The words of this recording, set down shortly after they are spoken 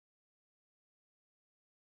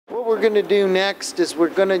What we're going to do next is we're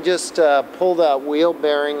going to just pull that wheel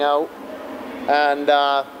bearing out, and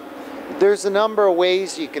there's a number of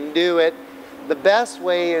ways you can do it. The best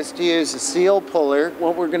way is to use a seal puller.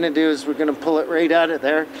 What we're going to do is we're going to pull it right out of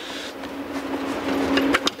there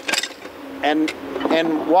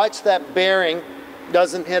and watch that bearing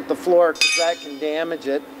doesn't hit the floor, because that can damage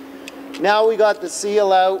it. Now we got the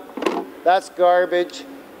seal out. That's garbage.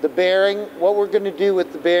 The bearing, what we're going to do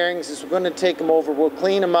with the bearings is we're going to take them over, we'll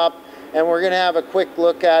clean them up, and we're going to have a quick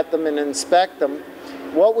look at them and inspect them.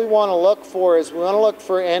 What we want to look for is we want to look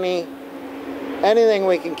for anything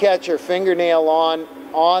we can catch our fingernail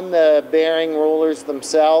on the bearing rollers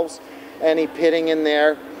themselves, any pitting in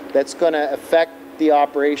there that's going to affect the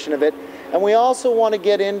operation of it. And we also want to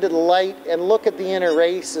get into the light and look at the inner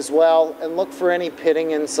race as well and look for any pitting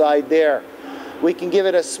inside there. We can give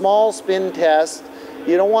it a small spin test.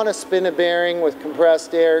 You don't want to spin a bearing with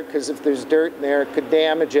compressed air, because if there's dirt in there it could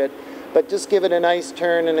damage it. But just give it a nice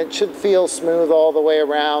turn and it should feel smooth all the way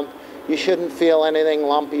around. You shouldn't feel anything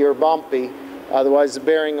lumpy or bumpy, otherwise the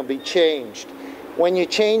bearing will be changed. When you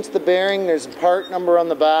change the bearing, there's a part number on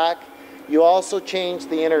the back. You also change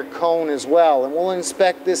the inner cone as well, and we'll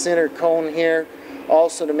inspect this inner cone here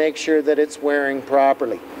also to make sure that it's wearing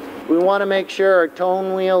properly. We want to make sure our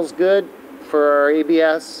tone wheel's good for our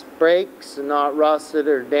ABS brakes and not rusted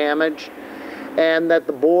or damaged, and that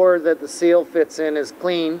the bore that the seal fits in is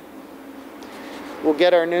clean. We'll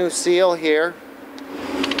get our new seal here.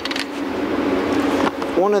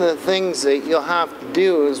 One of the things that you'll have to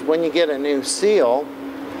do is when you get a new seal,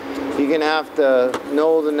 you're going to have to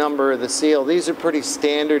know the number of the seal. These are pretty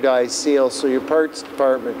standardized seals, so your parts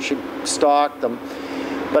department should stock them.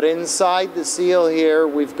 But inside the seal here,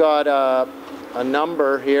 we've got a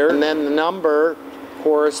number here, and then the number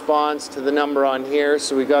corresponds to the number on here.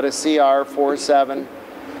 So we got a CR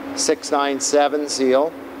 47697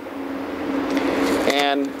 seal,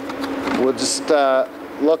 and we'll just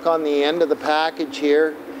look on the end of the package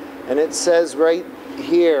here, and it says right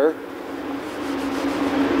here,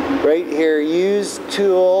 used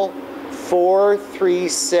tool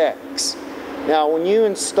 436. Now when you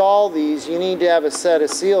install these, you need to have a set of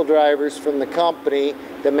seal drivers from the company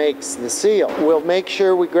that makes the seal. We'll make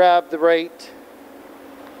sure we grab the right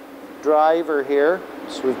driver here.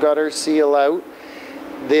 So we've got our seal out.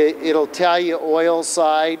 It'll tell you oil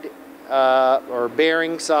side or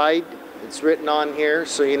bearing side. It's written on here,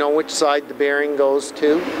 so you know which side the bearing goes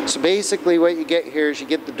to. So basically what you get here is you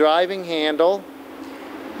get the driving handle,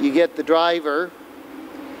 you get the driver,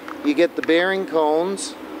 you get the bearing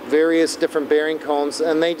cones, various different bearing cones,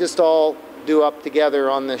 and they just all do up together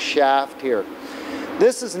on this shaft here.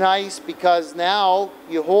 This is nice because now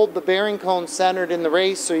you hold the bearing cone centered in the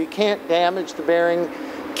race, so you can't damage the bearing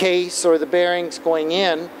case or the bearings going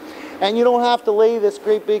in, and you don't have to lay this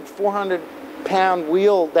great big 400-pound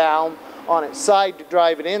wheel down on its side to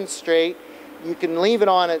drive it in straight. You can leave it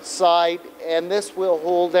on its side, and this will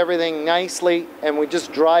hold everything nicely, and we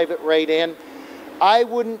just drive it right in. I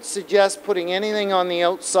wouldn't suggest putting anything on the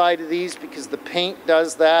outside of these because the paint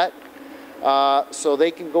does that. So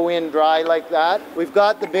they can go in dry like that. We've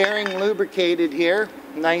got the bearing lubricated here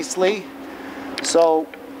nicely. So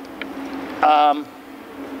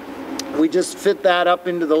we just fit that up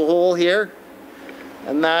into the hole here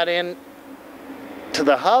and that in to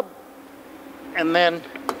the hub, and then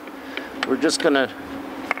we're just gonna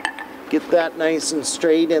get that nice and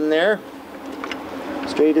straight in there,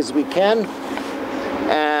 straight as we can.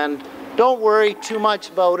 And don't worry too much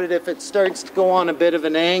about it if it starts to go on a bit of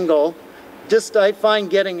an angle. Just, I find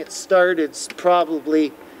getting it started is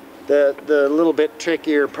probably the little bit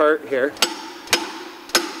trickier part here.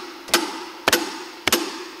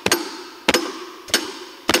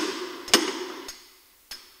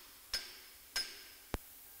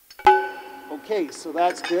 Okay, so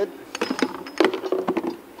that's good.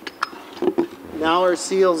 Now our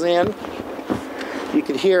seal's in. You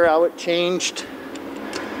can hear how it changed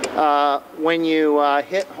when you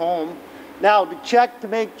hit home. Now to check to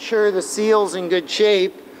make sure the seal's in good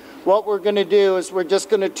shape, what we're going to do is we're just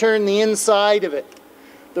going to turn the inside of it,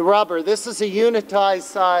 the rubber. This is a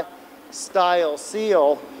unitized style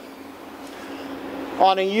seal.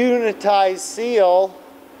 On a unitized seal,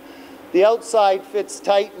 the outside fits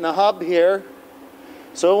tight in the hub here,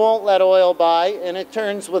 so it won't let oil by, and it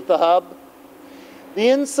turns with the hub. The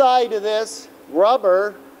inside of this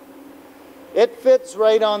rubber, it fits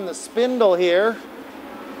right on the spindle here,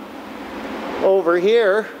 over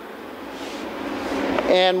here,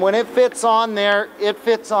 and when it fits on there, it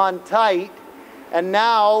fits on tight. And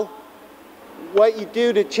now what you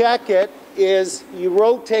do to check it is you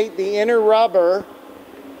rotate the inner rubber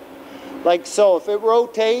like so. If it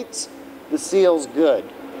rotates, the seal's good.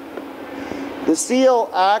 The seal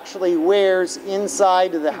actually wears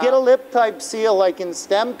inside of the housing. Get a lip type seal like in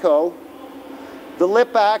Stemco, the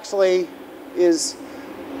lip actually is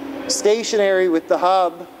stationary with the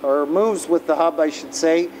hub, or moves with the hub I should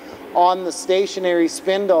say, on the stationary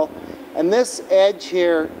spindle. And this edge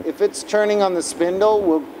here, if it's turning on the spindle,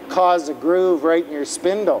 will cause a groove right in your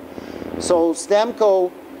spindle. So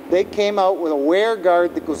Stemco, they came out with a wear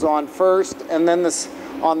guard that goes on first, and then this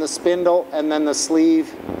on the spindle, and then the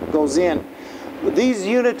sleeve goes in. These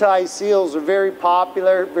unitized seals are very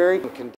popular, very